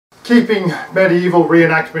Keeping medieval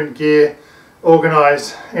reenactment gear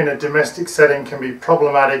organised in a domestic setting can be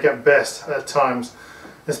problematic at best at times,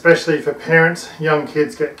 especially for parents. Young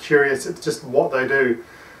kids get curious, it's just what they do.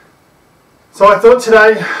 So I thought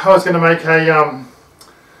today I was going to make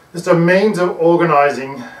just a means of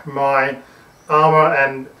organising my armour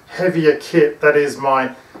and heavier kit, that is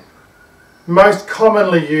my most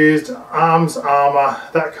commonly used arms, armour,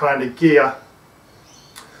 that kind of gear.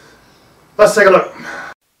 Let's take a look.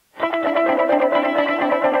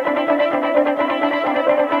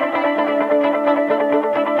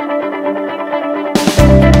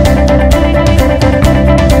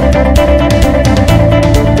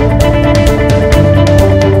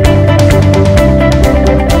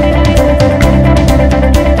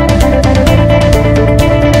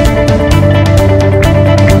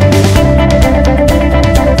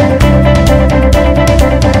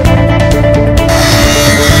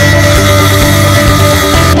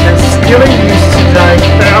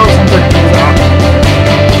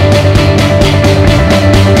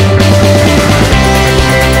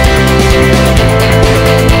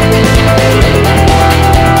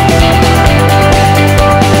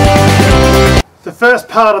 The first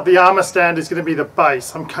part of the armour stand is going to be the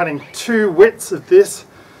base. I'm cutting two widths of this,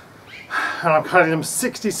 and I'm cutting them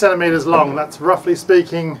 60 centimetres long. That's roughly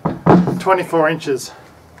speaking 24 inches.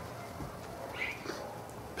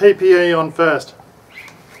 PPE on first.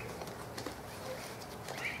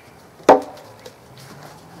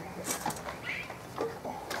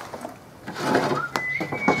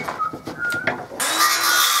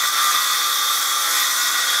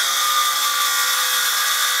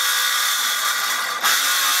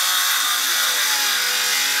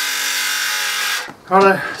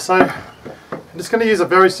 Righto, so I'm just going to use a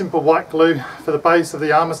very simple white glue for the base of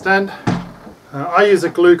the armour stand. I use a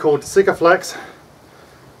glue called Sikaflex.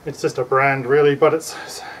 It's just a brand really, but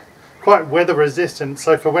it's quite weather resistant,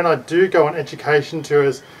 so for when I do go on education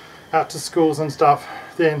tours out to schools and stuff,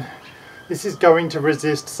 then this is going to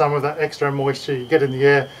resist some of that extra moisture you get in the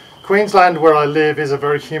air. Queensland, where I live, is a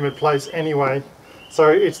very humid place anyway, so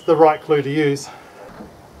it's the right glue to use.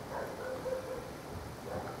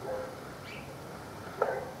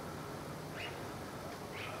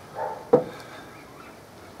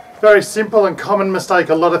 Very simple and common mistake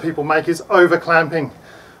a lot of people make is over clamping.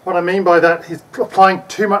 What I mean by that is applying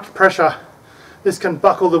too much pressure. This can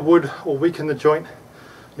buckle the wood or weaken the joint.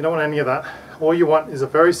 You don't want any of that. All you want is a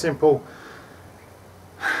very simple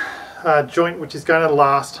joint which is going to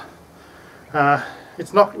last.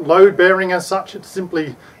 It's not load bearing as such, it's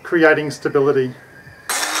simply creating stability.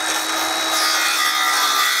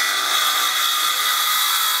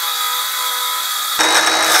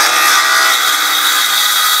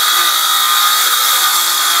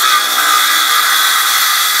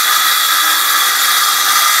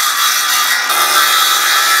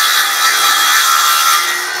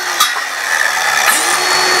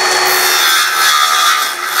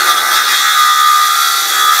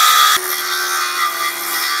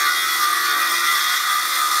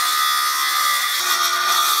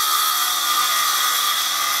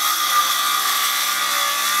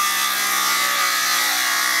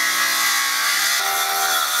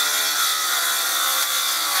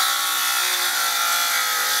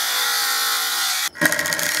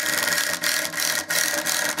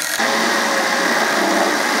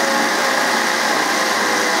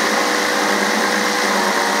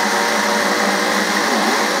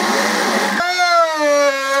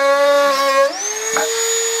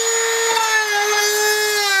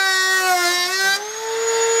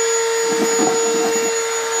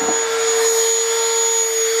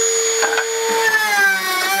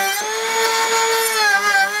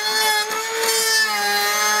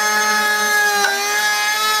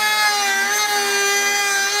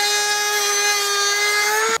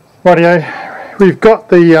 Rightio, we've got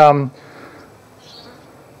the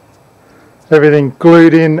everything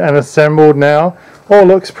glued in and assembled now. All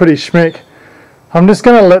looks pretty schmick. I'm just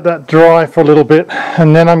going to let that dry for a little bit,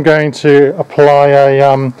 and then I'm going to apply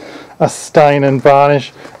a stain and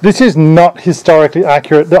varnish. This is not historically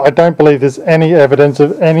accurate. I don't believe there's any evidence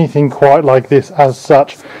of anything quite like this as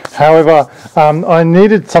such. However, I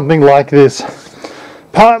needed something like this,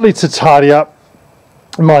 partly to tidy up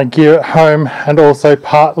my gear at home and also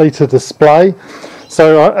partly to display.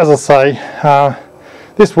 So as I say,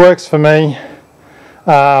 this works for me,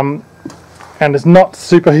 and it's not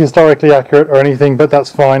super historically accurate or anything, but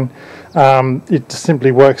that's fine. It just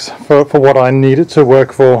simply works for what I need it to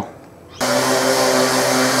work for.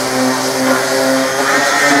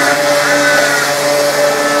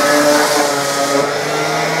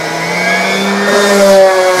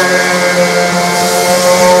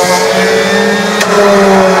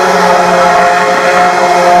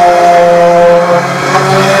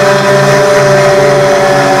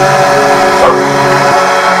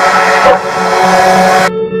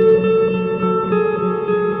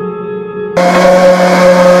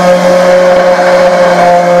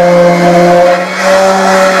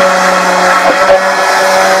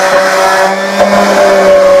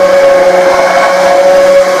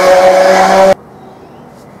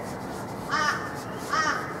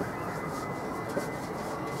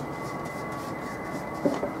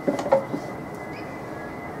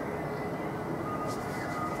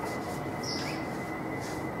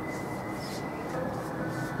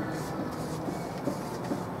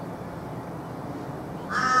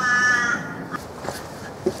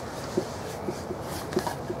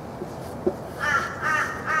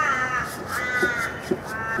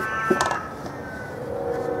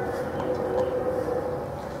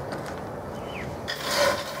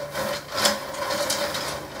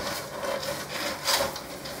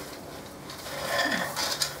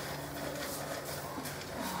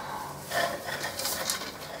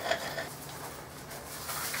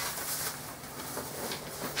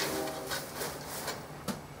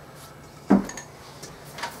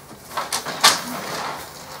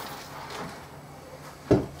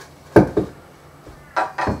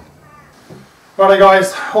 Righto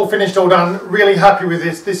guys, all finished, all done. Really happy with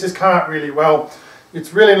this. This has come out really well.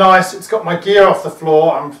 It's really nice. It's got my gear off the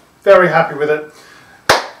floor. I'm very happy with it.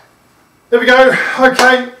 There we go.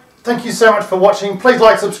 Okay, thank you so much for watching. Please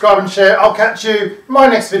like, subscribe and share. I'll catch you in my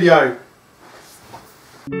next video.